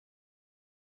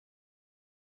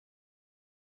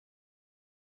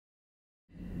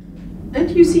At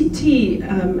UCT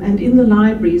and in the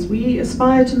libraries, we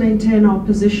aspire to maintain our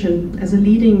position as a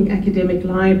leading academic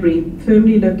library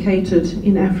firmly located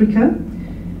in Africa,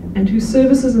 and whose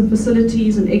services and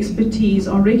facilities and expertise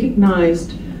are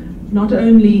recognized not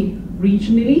only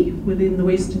regionally within the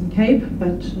Western Cape,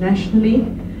 but nationally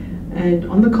and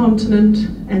on the continent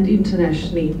and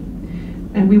internationally.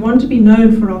 And we want to be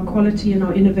known for our quality and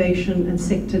our innovation and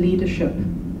sector leadership.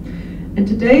 And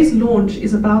today's launch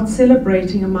is about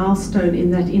celebrating a milestone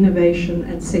in that innovation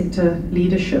and sector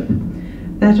leadership,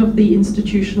 that of the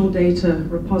institutional data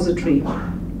repository.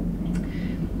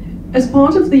 As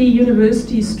part of the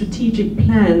university's strategic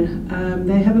plan,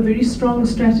 they have a very strong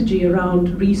strategy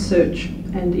around research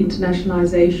and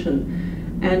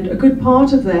internationalization. And a good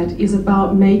part of that is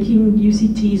about making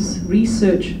UCT's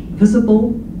research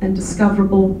visible and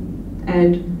discoverable,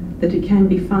 and that it can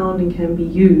be found and can be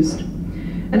used.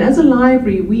 And as a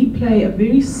library, we play a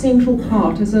very central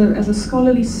part as a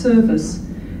scholarly service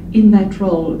in that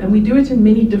role. And we do it in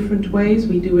many different ways.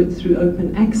 We do it through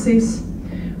open access.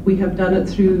 We have done it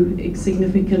through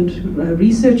significant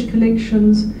research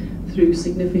collections, through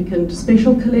significant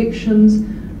special collections,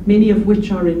 many of which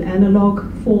are in analog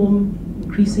form,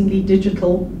 increasingly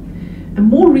digital. And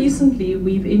more recently,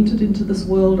 we've entered into this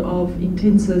world of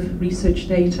intensive research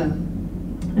data.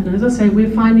 And as I say,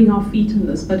 we're finding our feet in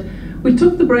this, but we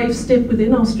took the brave step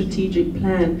within our strategic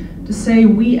plan to say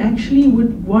we actually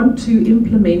would want to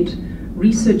implement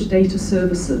research data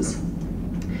services.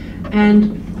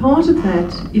 And part of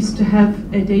that is to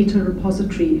have a data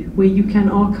repository where you can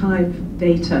archive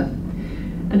data.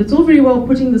 And it's all very well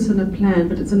putting this in a plan,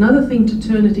 but it's another thing to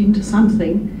turn it into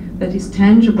something that is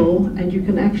tangible, and you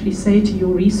can actually say to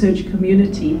your research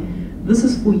community, this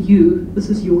is for you, this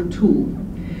is your tool.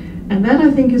 And that,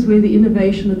 I think, is where the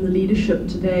innovation and the leadership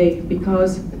today,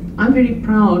 because I'm very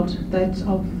proud that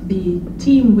of the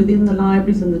team within the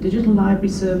libraries and the digital library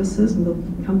services, and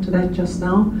we'll come to that just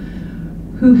now,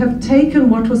 who have taken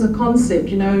what was a concept.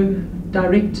 You know,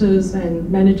 directors and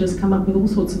managers come up with all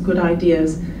sorts of good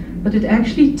ideas, but it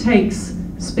actually takes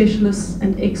specialists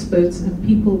and experts and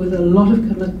people with a lot of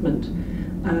commitment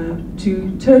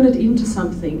to turn it into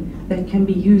something that can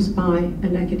be used by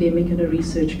an academic and a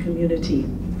research community.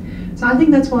 So I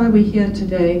think that's why we're here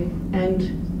today, and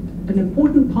an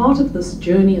important part of this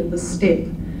journey and this step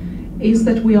is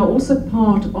that we are also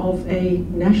part of a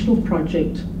national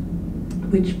project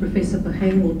which Professor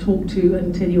Bahane will talk to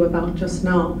and tell you about just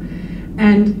now.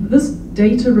 And this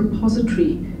data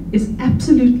repository is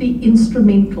absolutely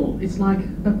instrumental. It's like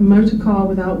a motor car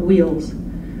without wheels.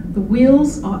 The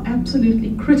wheels are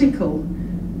absolutely critical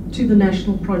to the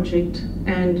national project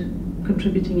and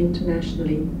contributing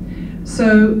internationally.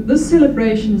 So this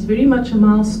celebration is very much a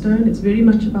milestone. It's very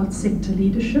much about sector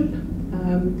leadership.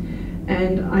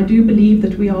 And I do believe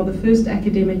that we are the first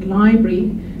academic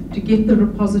library to get the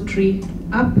repository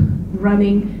up,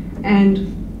 running,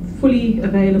 and fully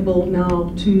available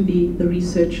now to the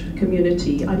research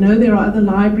community. I know there are other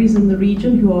libraries in the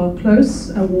region who are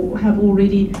close or have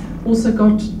already also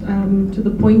got to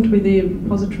the point where their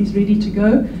repository is ready to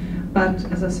go. But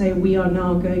as I say, we are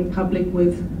now going public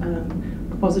with a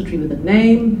repository with a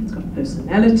name, it's got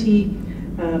personality,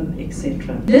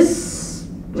 etc. This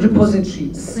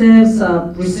repository serves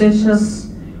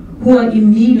researchers who are in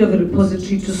need of a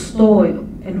repository to store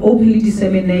and openly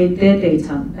disseminate their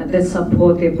data that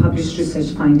support their published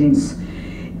research findings.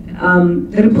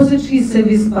 The repository is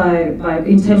serviced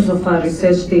in terms of our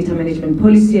research data management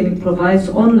policy, and it provides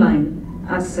online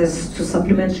access to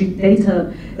supplementary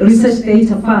data, research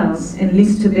data files and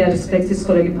links to their respective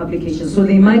scholarly publications. So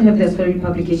they might have their scholarly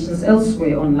publications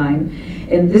elsewhere online,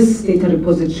 and this data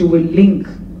repository will link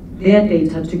their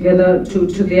data together to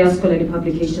their scholarly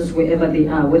publications wherever they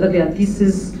are, whether they are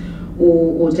theses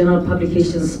or journal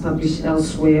publications published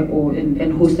elsewhere or and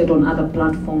hosted on other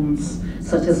platforms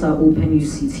such as our Open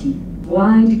UCT.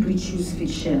 Why did we choose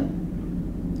Figshare?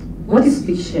 What is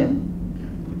Figshare?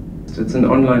 So it's an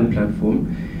online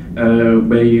platform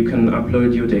where you can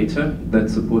upload your data that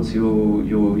supports your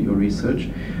research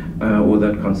or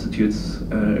that constitutes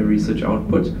a research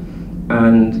output.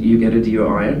 And you get a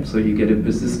DOI, so you get a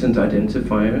persistent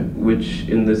identifier, which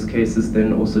in this case is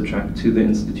then also tracked to the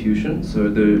institution. So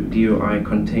the DOI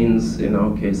contains, in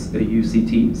our case, a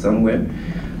UCT somewhere.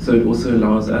 So it also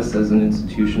allows us as an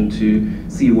institution to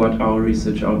see what our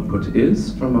research output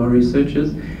is from our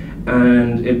researchers.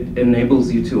 And it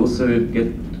enables you to also get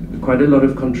quite a lot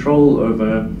of control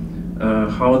over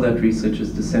how that research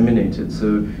is disseminated.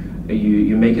 So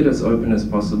you make it as open as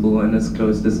possible and as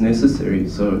closed as necessary.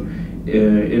 So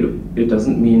it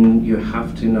doesn't mean you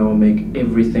have to now make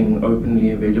everything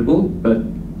openly available, but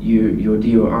your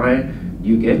DOI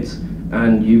you get,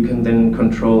 and you can then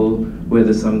control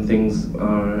whether some things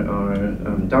are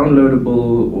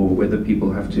downloadable, or whether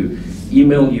people have to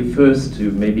email you first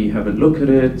to maybe have a look at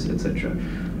it, etc.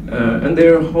 And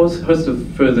there are a host of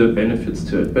further benefits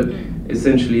to it, but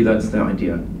essentially that's the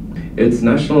idea. It's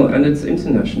national and it's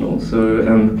international. So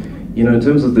you know, in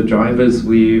terms of the drivers,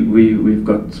 we've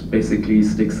got basically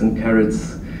sticks and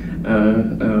carrots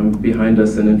behind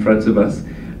us and in front of us.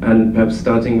 And perhaps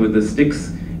starting with the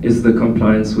sticks is the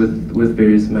compliance with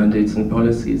various mandates and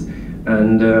policies.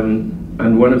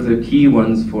 And one of the key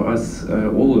ones for us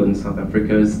all in South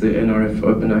Africa is the NRF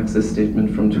Open Access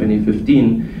Statement from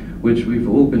 2015, which we've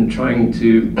all been trying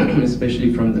to,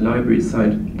 especially from the library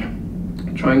side,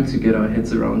 trying to get our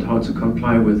heads around how to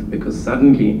comply with, because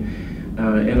suddenly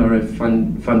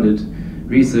NRF funded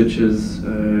researchers,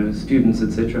 students,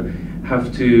 etc.,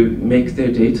 have to make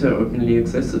their data openly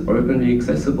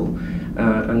accessible.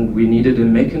 And we needed a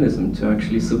mechanism to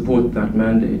actually support that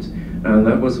mandate. And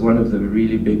that was one of the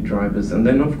really big drivers. And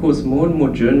then, of course, more and more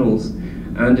journals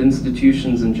and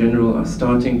institutions in general are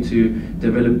starting to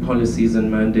develop policies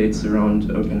and mandates around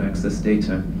open access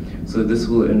data. So this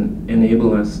will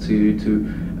enable us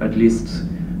to at least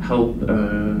help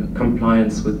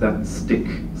compliance with that stick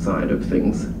side of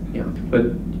things. Yeah.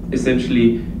 But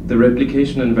essentially, the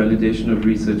replication and validation of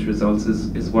research results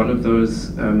is one of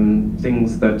those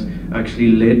things that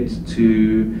actually led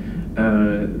to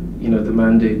you know, the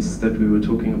mandates that we were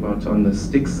talking about on the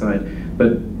stick side.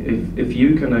 But if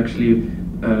you can actually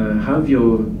have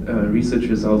your research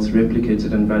results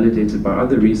replicated and validated by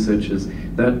other researchers,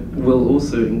 that will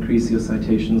also increase your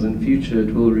citations in future.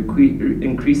 It will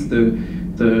increase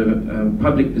the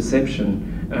public perception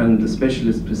and the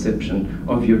specialist perception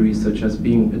of your research as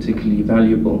being particularly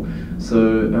valuable.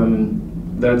 So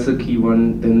that's a key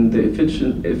one. Then the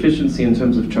efficiency in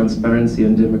terms of transparency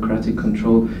and democratic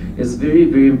control is very,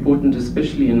 very important,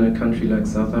 especially in a country like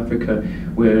South Africa,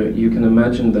 where you can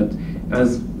imagine that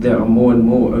as there are more and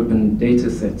more open data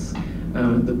sets,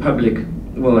 the public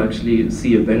will actually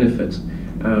see a benefit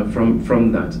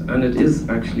from that. And it is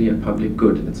actually a public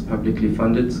good. It's publicly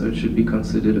funded, so it should be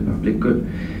considered a public good.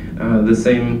 The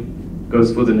same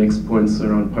goes for the next points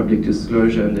around public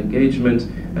disclosure and engagement,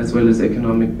 as well as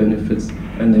economic benefits,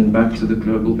 and then back to the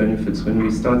global benefits when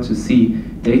we start to see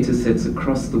data sets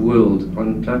across the world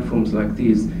on platforms like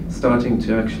these starting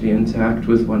to actually interact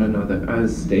with one another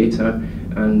as data,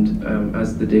 and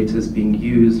as the data is being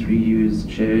used, reused,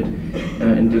 shared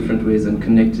in different ways and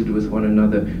connected with one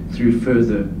another through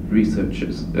further research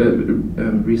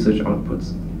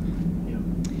outputs.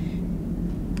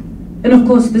 And of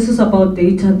course, this is about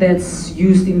data that's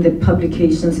used in the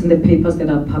publications, in the papers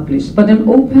that are published. But an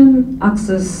open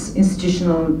access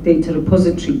institutional data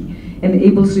repository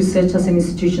enables researchers and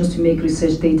institutions to make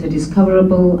research data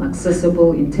discoverable,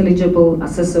 accessible, intelligible,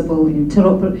 accessible,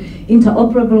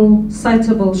 interoperable,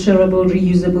 citable, shareable,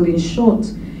 reusable. In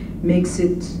short, makes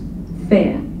it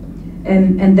fair.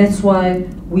 And that's why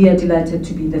we are delighted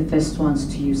to be the first ones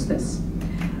to use this.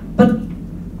 But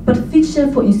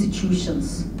Figshare for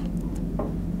institutions.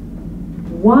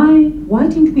 Why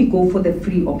didn't we go for the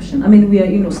free option? I mean, we are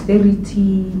in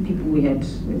austerity, we had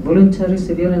voluntary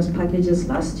surveillance packages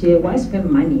last year. Why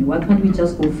spend money? Why can't we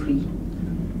just go free?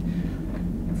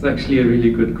 It's actually a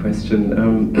really good question.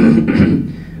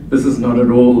 This is not at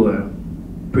all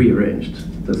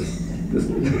pre-arranged, this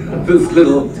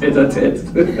little tete-a-tete.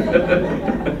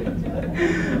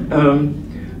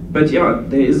 But yeah,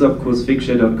 there is of course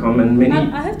figshare.com and many...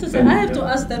 I have to say, I have to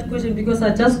ask that question because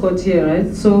I just got here,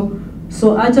 right? So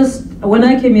I just, when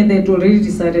I came here, they'd already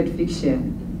decided Figshare.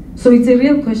 So it's a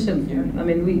real question. Yeah. I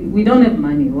mean, we don't have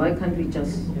money. Why can't we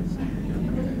just?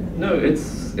 No,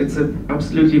 it's an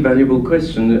absolutely valuable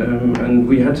question, and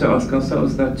we had to ask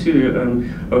ourselves that too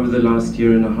over the last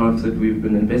year and a half that we've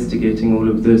been investigating all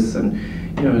of this. And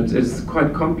you know, it's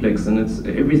quite complex, and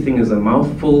everything is a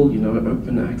mouthful. You know,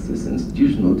 open access,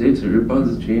 institutional data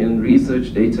repository, and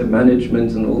research data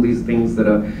management, and all these things that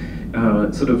are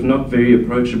sort of not very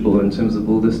approachable in terms of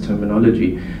all this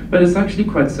terminology. But it's actually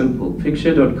quite simple.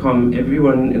 Figshare.com,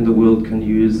 everyone in the world can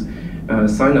use,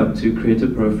 sign up to create a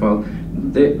profile.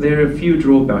 There are a few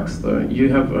drawbacks though. You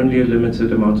have only a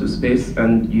limited amount of space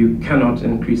and you cannot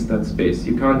increase that space.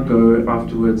 You can't go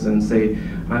afterwards and say,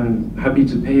 I'm happy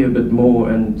to pay a bit more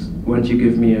and won't you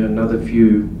give me another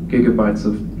few gigabytes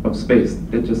of space.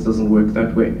 It just doesn't work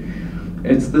that way.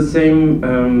 It's the same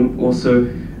also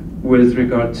with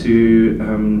regard to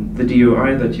the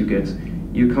DOI that you get.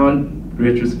 You can't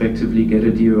retrospectively get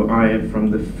a DOI from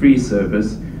the free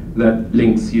service that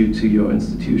links you to your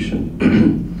institution.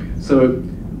 So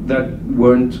that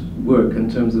won't work in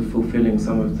terms of fulfilling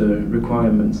some of the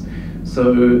requirements.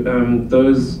 So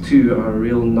those two are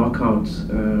real knockout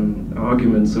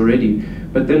arguments already.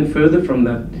 But then further from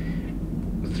that,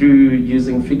 through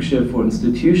using Figshare for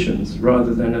institutions,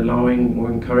 rather than allowing or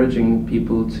encouraging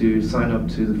people to sign up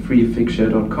to the free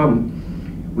figshare.com,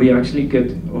 we actually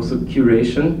get also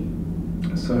curation.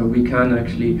 So we can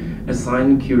actually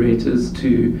assign curators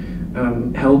to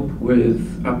help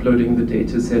with uploading the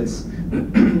data sets,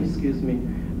 excuse me,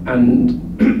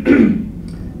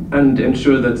 and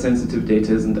ensure that sensitive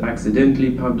data isn't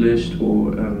accidentally published,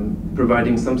 or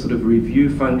providing some sort of review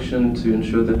function to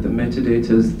ensure that the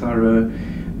metadata is thorough,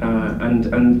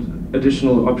 and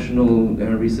additional optional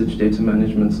research data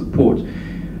management support.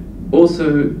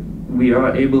 Also, we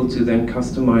are able to then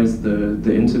customize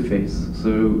the interface,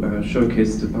 so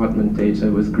showcase department data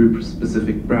with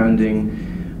group-specific branding.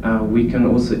 We can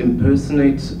also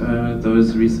impersonate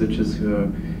those researchers who are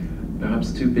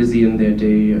perhaps too busy in their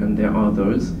day, and there are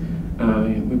those.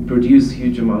 We produce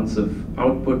huge amounts of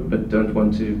output but don't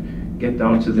want to get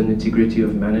down to the nitty-gritty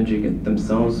of managing it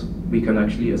themselves. We can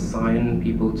actually assign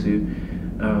people to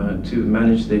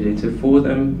manage their data for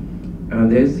them.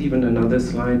 There's even another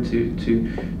slide to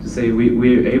say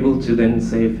we're able to then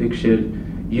say Figshare,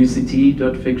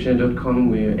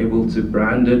 uct.figshare.com, we're able to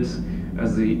brand it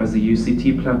as a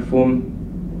UCT platform,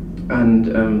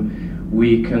 and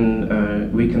we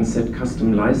can set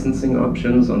custom licensing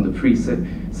options. On the free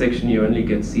section you only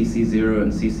get CC0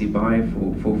 and CC BY.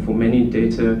 For many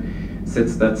data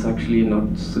sets that's actually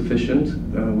not sufficient.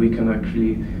 We can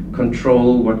actually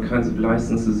control what kinds of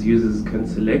licenses users can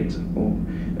select or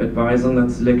advise on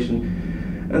that selection.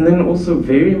 And then also,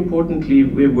 very importantly,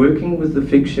 we're working with the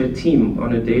Figshare team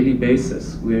on a daily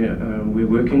basis. We're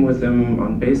working with them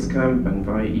on Basecamp and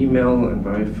via email and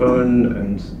via phone,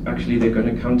 and actually they're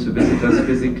going to come to visit us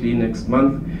physically next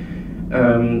month.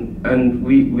 And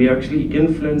we're actually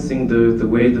influencing the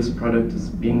way this product is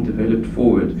being developed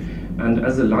forward. And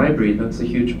as a library, that's a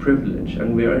huge privilege,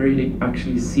 and we're already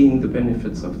actually seeing the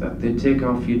benefits of that. They take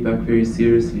our feedback very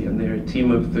seriously, and they're a team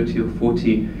of 30 or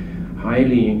 40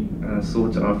 highly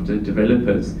sought after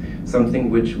developers, something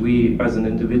which we as an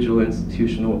individual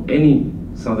institution, or any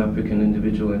South African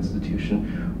individual institution,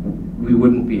 we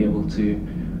wouldn't be able to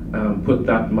put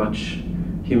that much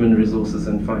human resources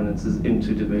and finances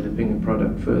into developing a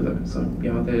product further. So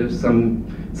yeah, there's some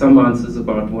answers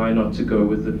about why not to go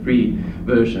with the free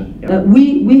version. Yeah.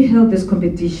 We held this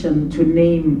competition to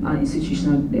name our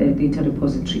institutional data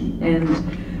repository, and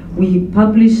we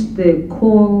published the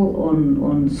call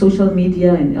on social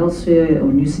media and elsewhere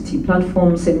on UCT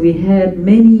platforms, and we had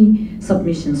many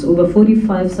submissions, over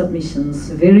 45 submissions,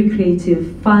 very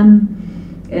creative, fun,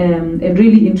 and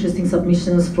really interesting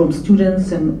submissions from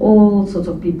students and all sorts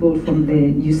of people from the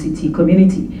UCT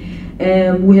community.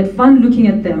 We had fun looking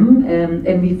at them,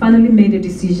 and we finally made a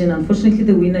decision. Unfortunately,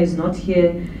 the winner is not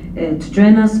here to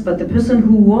join us, but the person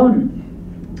who won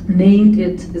named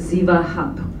it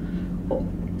ZivaHub.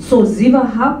 So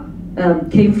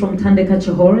ZivaHub came from Thandeka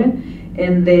Chihore,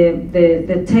 and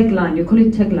the tagline, you call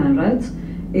it tagline, right,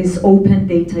 is Open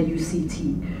Data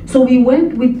UCT. So we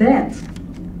went with that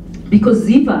because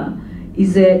Ziva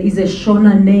is a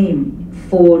Shona name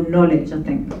for knowledge, I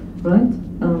think, right?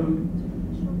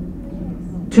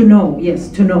 To know, yes,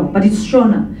 to know, but it's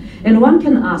Shona. And one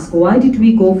can ask, why did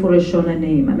we go for a Shona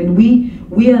name? I mean,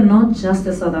 we are not just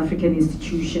a South African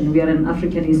institution, we are an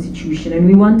African institution, and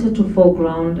we wanted to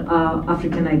foreground our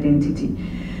African identity.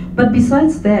 But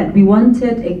besides that, we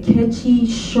wanted a catchy,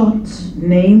 short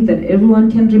name that everyone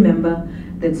can remember,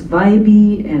 that's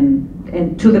vibey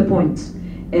and to the point,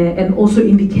 and also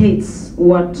indicates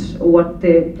what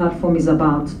the platform is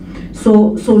about.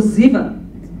 So Ziva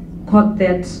caught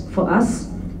that for us,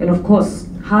 and of course,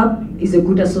 Hub is a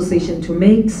good association to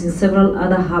make, since several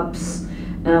other hubs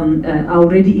are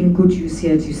already in good use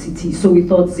here at UCT. So we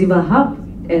thought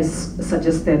ZivaHub, as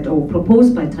suggested or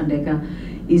proposed by Thandeka,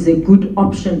 is a good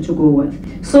option to go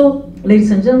with. So,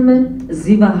 ladies and gentlemen,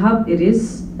 ZivaHub it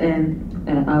is, and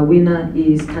our winner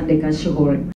is Thandeka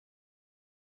Chihore.